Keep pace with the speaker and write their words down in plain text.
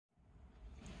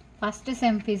First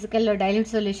sem ఫిజికల్లో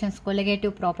dilute solutions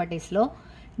colligative ప్రాపర్టీస్లో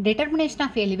determination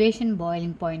of elevation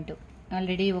boiling point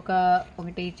already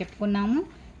ఒకటి చెప్పుకున్నాము.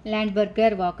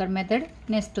 ల్యాండ్బర్గర్ walker method.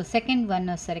 Next second one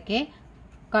వచ్చేసరికి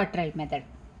Cottrell method.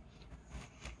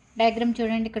 Diagram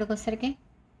చూడండి. ఇక్కడికి వచ్చేసరికి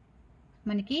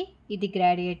మనకి ఇది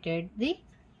గ్రాడ్యుయేటెడ్ది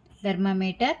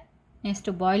థర్మామీటర్, నెక్స్ట్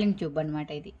బాయిలింగ్ ట్యూబ్ అనమాట.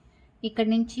 ఇది ఇక్కడ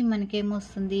నుంచి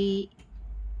మనకేమొస్తుంది,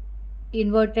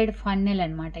 ఇన్వర్టెడ్ ఫన్నెల్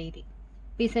అనమాట. ఇది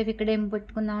పీస్ ఆఫ్ ఇక్కడ ఏం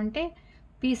పెట్టుకుందామంటే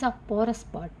పీస్ ఆఫ్ పోరస్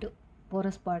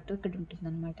పార్ట్ ఇక్కడ ఉంటుంది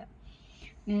అనమాట.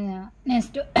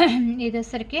 నెక్స్ట్ ఇది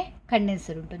వచ్చేసరికి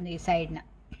కండెన్సర్ ఉంటుంది ఈ సైడ్న.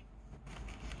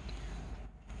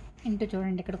 ఇంటూ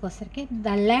చూడండి ఇక్కడికి వచ్చేసరికి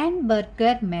ద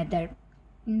ల్యాండ్బర్గర్ మెథడ్.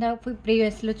 ఇందాక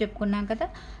ప్రీవియస్లో చెప్పుకున్నాం కదా,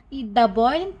 the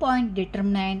boiling point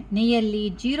determine nearly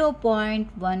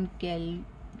 0.1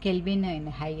 kelvin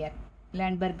and higher.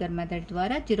 ల్యాండ్బర్గర్ method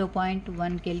ద్వారా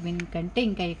 0.1 కెల్విన్ కంటే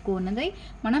ఇంకా ఎక్కువ ఉన్నది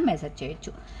మనం మెజర్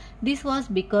చేయొచ్చు. This was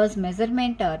because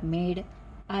measurement are made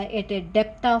at a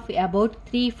depth of about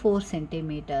 3-4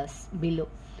 centimeters below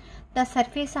the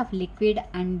surface of liquid,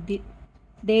 and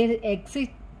there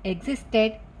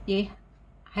existed a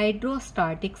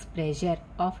hydrostatic pressure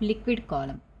of liquid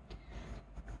column.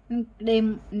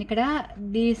 ఇక్కడ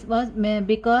this was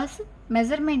because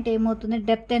measurement ఏమవుతుంది,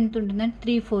 depth ఎంత ఉంటుందంటే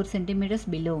 3-4 centimetres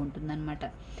below ఉంటుంది అనమాట.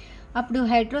 అప్పుడు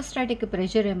hydrostatic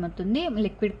pressure ఏమవుతుంది,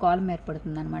 liquid column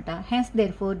ఏర్పడుతుంది అనమాట. Hence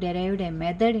there four derived A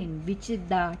method in which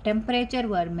the temperature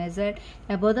were measured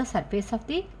above the surface of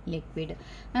the liquid.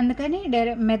 అందుకని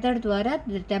మెథడ్ ద్వారా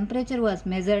the temperature was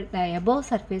measured above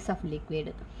surface of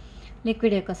liquid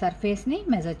యొక్క సర్ఫేస్ని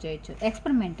measure చేయొచ్చు.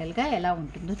 ఎక్స్పెరిమెంటల్గా ఎలా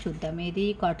ఉంటుందో చూద్దాం. ఇది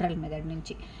కాట్రల్ మెథడ్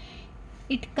నుంచి.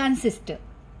 It consist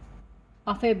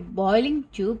of A boiling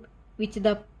tube which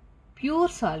the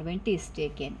pure solvent is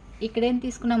taken. ఇక్కడ ఏం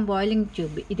తీసుకున్నాం, బాయిలింగ్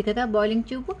ట్యూబ్ ఇది కదా బాయిలింగ్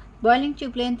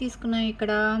ట్యూబ్లో ఏం తీసుకున్నాం,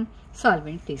 ఇక్కడ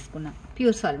సాల్వెంట్ తీసుకున్నాం,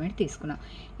 ప్యూర్ సాల్వెంట్ తీసుకున్నాం.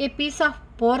 ఏ పీస్ ఆఫ్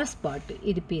పోరస్ పార్ట్,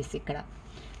 ఇది పీస్ ఇక్కడ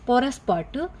porous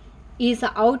part is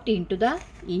out in to the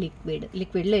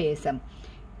లిక్విడ్లో వేసాం.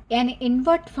 And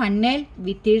invert funnel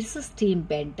with its steam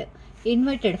bent.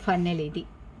 Inverted funnel, ఇది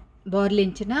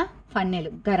బోర్లించిన ఫన్నెల్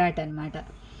గరాట్ అనమాట.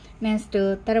 నెక్స్ట్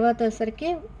తర్వాత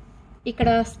వచ్చేసరికి ఇక్కడ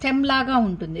స్టెమ్ లాగా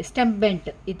ఉంటుంది, స్టెమ్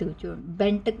బెంట్. ఇది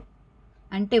బెంట్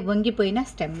అంటే వంగిపోయిన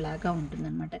స్టెమ్ లాగా ఉంటుంది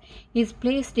అనమాట. Is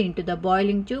placed in to the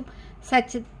boiling tube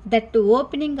such that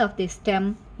opening of the stem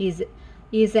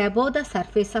is above the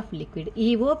surface of liquid. ఈ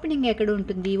ఓపెనింగ్ ఎక్కడ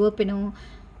ఉంటుంది, open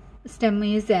stem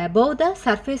is above the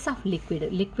surface of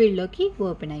లిక్విడ్లోకి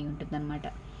open అయి ఉంటుంది అనమాట.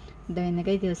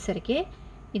 దానిగా ఇది వచ్చేసరికి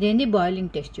ఇదేంటి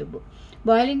boiling test tube.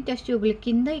 Boiling test ట్యూబ్ల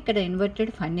కింద ఇక్కడ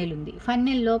ఇన్వర్టెడ్ ఫన్నెల్ ఉంది.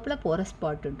 ఫన్నెల్ లోపల పోరస్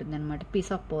పార్ట్ ఉంటుంది అనమాట.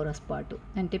 పీస్ ఆఫ్ పోరస్ పార్ట్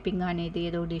అంటే పింగాణిది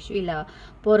ఏదో డిష్, ఇలా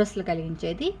పోరస్లు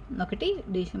కలిగించేది ఒకటి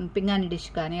డిష్, పింగాణి డిష్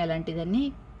కానీ అలాంటిదన్నీ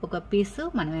ఒక పీసు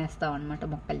మనం వేస్తాం అనమాట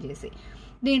ముక్కలు చేసి.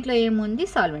 దీంట్లో ఏముంది,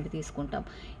 సాల్వెంట్ తీసుకుంటాం.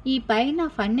 ఈ పైన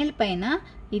ఫన్నెల్ పైన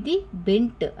ఇది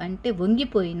బెంట్ అంటే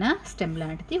వంగిపోయిన స్టెమ్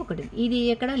లాంటిది ఒకటి, ఇది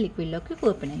ఎక్కడ లిక్విడ్లోకి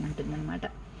ఓపెన్ అయి ఉంటుంది అనమాట.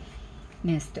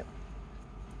 Next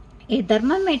a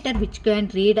thermometer which can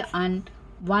read on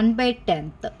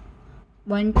 1/10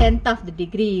 of the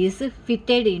degree is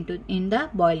fitted in the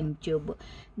boiling tube.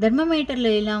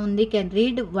 థర్మోమీటర్లో ఎలా ఉంది, can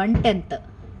read 1/10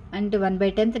 and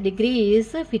 1/10 degree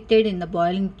is fitted in the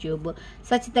boiling tube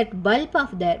such that bulb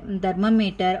of the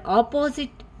thermometer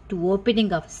opposite to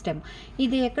opening of stem.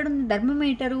 ఇది ఎక్కడుంది,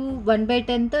 థర్మోమీటరు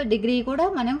 1/10 degree కూడా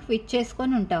మనం fit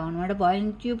చేసుకొని ఉంటాం అనమాట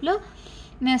boiling ట్యూబ్లో.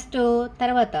 నెక్స్ట్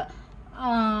తర్వాత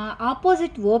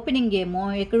ఆపోజిట్ ఓపెనింగ్ ఏమో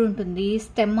ఎక్కడ ఉంటుంది,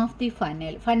 స్టెమ్ ఆఫ్ ది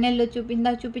ఫన్నెల్లో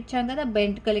ఇందాక చూపించాం కదా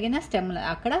బెంట్ కలిగిన స్టెమ్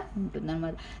అక్కడ ఉంటుంది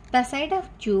అనమాట. The side of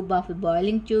tube of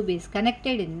boiling tube is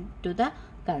connected in to the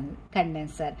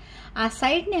condenser. ఆ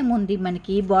సైడ్న ఏముంది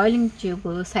మనకి, బాయిలింగ్ ట్యూబ్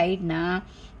సైడ్న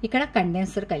ఇక్కడ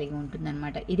కండెన్సర్ కలిగి ఉంటుంది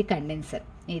అనమాట. ఇది కండెన్సర్,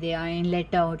 ఇది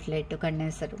ఇన్లెట్ అవుట్లెట్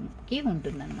కండెన్సర్కి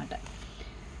ఉంటుంది అనమాట.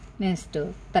 నెక్స్ట్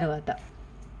తర్వాత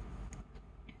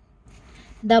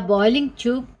the boiling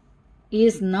tube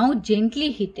is now gently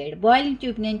heated. Boiling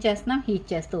ట్యూబ్ని ఏం చేస్తున్నాం, హీట్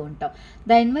చేస్తూ ఉంటాం.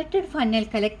 The inverted funnel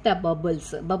collect the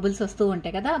bubbles వస్తూ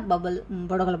ఉంటాయి కదా,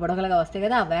 బుడగలుగా వస్తాయి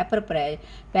కదా, ఆ vapour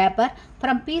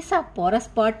from piece of porous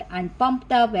part and pump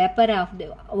the vapour of the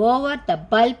over the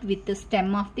bulb with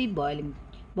stem of the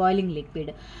boiling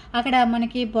liquid. అక్కడ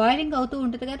మనకి బాయిలింగ్ అవుతూ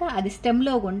ఉంటుంది కదా, అది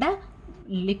స్టెమ్లో గుండా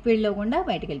లిక్విడ్లో గుండా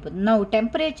బయటకు వెళ్ళిపోతుంది. Now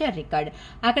temperature record.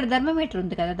 అక్కడ థర్మోమీటర్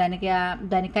ఉంది కదా,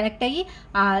 దానికి కనెక్ట్ అయ్యి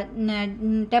ఆ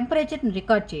టెంపరేచర్ని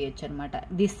రికార్డ్ చేయొచ్చు అనమాట.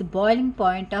 This boiling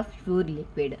point of pure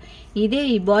liquid. ఇదే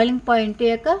ఈ బాయిలింగ్ పాయింట్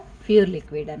యొక్క ప్యూర్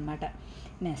లిక్విడ్ అనమాట.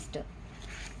 Next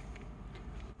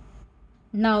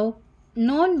now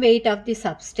known weight of the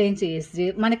substance is,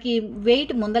 మనకి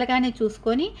వెయిట్ ముందరగానే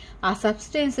చూసుకొని ఆ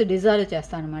సబ్స్టెన్స్ డిజాల్వ్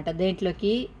చేస్తాం అనమాట.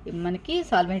 దేంట్లోకి మనకి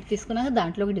సాల్వెంట్ తీసుకున్నాక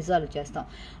దాంట్లోకి డిజాల్వ్ చేస్తాం.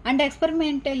 And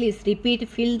experimental is repeat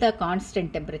fill the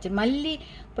constant temperature, మళ్ళీ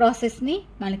ప్రాసెస్ని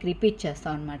మనకి రిపీట్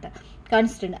చేస్తాం అనమాట.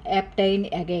 కాన్స్టెంట్ అప్టైన్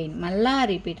అగైన్, మళ్ళా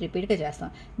రిపీట్గా చేస్తాం.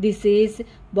 This is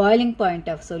boiling point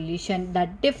of solution. The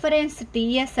difference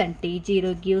TS and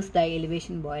T0 gives the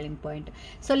elevation boiling point.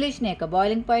 Solution యొక్క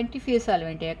బాయిలింగ్ పాయింట్, ఫ్యూజ్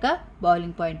సాల్వెంట్ యొక్క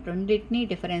boiling point, రెండింటిని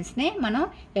డిఫరెన్స్నే మనం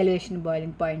ఎలివేషన్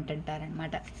బాయిలింగ్ పాయింట్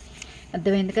అంటారనమాట.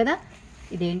 అర్థమైంది కదా.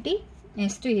 ఇదేంటి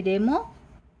నెక్స్ట్, ఇదేమో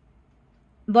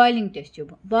boiling test tube.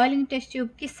 Boiling test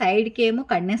ట్యూబ్కి సైడ్కి ఏమో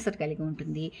కండెన్సర్ కలిగి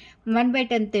ఉంటుంది.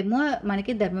 1/10 ఏమో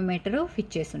మనకి థర్మోమీటర్ ఫిట్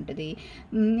చేసి ఉంటుంది.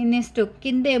 నెక్స్ట్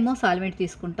కింద ఏమో సాల్వెంట్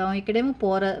తీసుకుంటాం. ఇక్కడేమో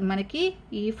మనకి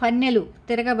ఈ ఫన్నెలు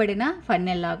తిరగబడిన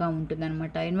ఫన్నెల్ లాగా ఉంటుంది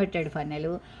అనమాట, ఇన్వర్టెడ్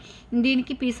ఫన్నెలు.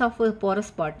 దీనికి పీస్ ఆఫ్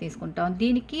పోరస్ స్పాట్ తీసుకుంటాం.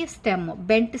 దీనికి స్టెమ్,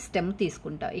 బెంట్ స్టెమ్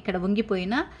తీసుకుంటాం. ఇక్కడ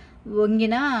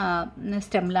వంగిన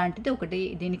స్టెమ్ లాంటిది ఒకటి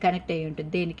దీనికి కనెక్ట్ అయ్యి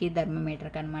ఉంటుంది, దేనికి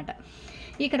థర్మోమీటర్కి అనమాట.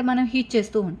 ఇక్కడ మనం హీట్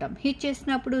చేస్తూ ఉంటాం. హీట్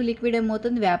చేసినప్పుడు లిక్విడ్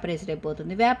ఏమవుతుంది, వ్యాపరైజ్డ్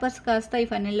అయిపోతుంది. వ్యాపర్స్ కాస్త ఈ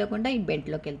ఫన్నెల్ లేకుండా ఈ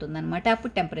బెంట్లోకి వెళ్తుంది అనమాట.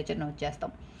 అప్పుడు టెంపరేచర్ నోట్ చేస్తాం.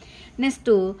 నెక్స్ట్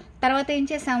తర్వాత ఏం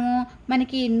చేసాము,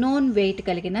 మనకి నోన్ వెయిట్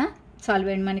కలిగిన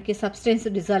సాల్వెంట్ మనకి సబ్స్టెన్స్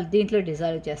దీంట్లో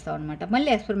డిజాల్వ్ చేస్తాం అనమాట.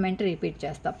 మళ్ళీ ఎక్స్పెరిమెంట్ రిపీట్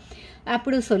చేస్తాం.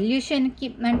 అప్పుడు సొల్యూషన్కి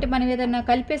అంటే మనం ఏదైనా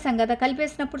కలిపేసాం కదా,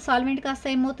 కలిపేసినప్పుడు సాల్వెంట్ కాస్త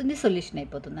ఏమవుతుంది, సొల్యూషన్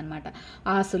అయిపోతుంది అనమాట.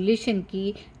 ఆ సొల్యూషన్కి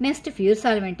నెక్స్ట్ ప్యూర్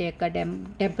సాల్వెంట్ యొక్క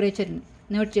టెంపరేచర్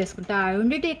నోట్ చేసుకుంటే ఆ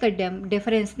రెండింటి యొక్క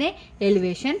డిఫరెన్స్నే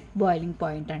ఎలివేషన్ బాయిలింగ్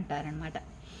పాయింట్ అంటారనమాట.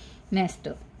 నెక్స్ట్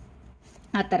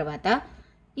ఆ తర్వాత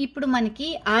ఇప్పుడు మనకి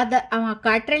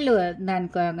కాట్రెల్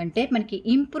దానికంటే మనకి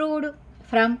ఇంప్రూవ్డ్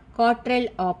ఫ్రమ్ కాట్రెల్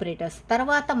ఆపరేటర్స్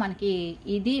తర్వాత మనకి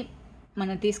ఇది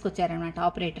మనం తీసుకొచ్చారనమాట.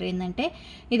 ఆపరేటర్ ఏంటంటే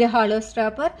ఇది హాలో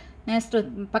స్టాపర్. నెక్స్ట్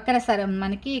పక్కన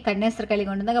మనకి కండెన్సర్ కలిగి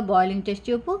ఉండగా బాయిలింగ్ టెస్ట్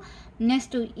ట్యూబ్.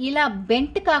 నెక్స్ట్ ఇలా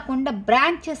బెంట్ కాకుండా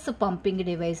బ్రాంచెస్ పంపింగ్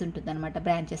డివైస్ ఉంటుంది అనమాట.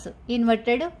 బ్రాంచెస్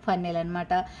ఇన్వర్టెడ్ ఫన్నెల్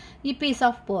అనమాట. ఈ పీస్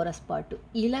ఆఫ్ పోరస్ పార్ట్.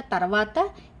 ఇలా తర్వాత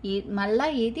మళ్ళీ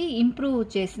ఇది ఇంప్రూవ్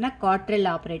చేసిన కాట్రెల్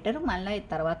ఆపరేటర్ మళ్ళీ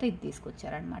తర్వాత ఇది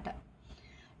తీసుకొచ్చారనమాట.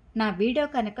 నా వీడియో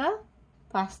కనుక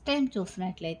ఫస్ట్ టైం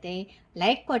చూసినట్లయితే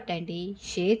లైక్ కొట్టండి,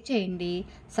 షేర్ చేయండి,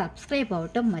 సబ్స్క్రైబ్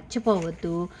అవ్వటం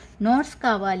మర్చిపోవద్దు. నోట్స్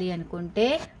కావాలి అనుకుంటే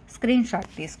స్క్రీన్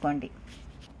షాట్ తీసుకోండి.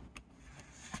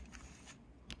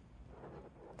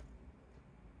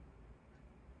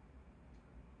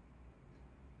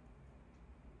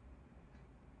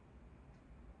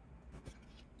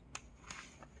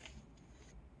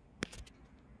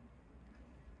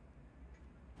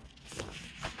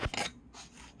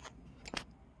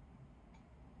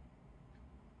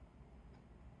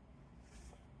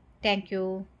 Thank you.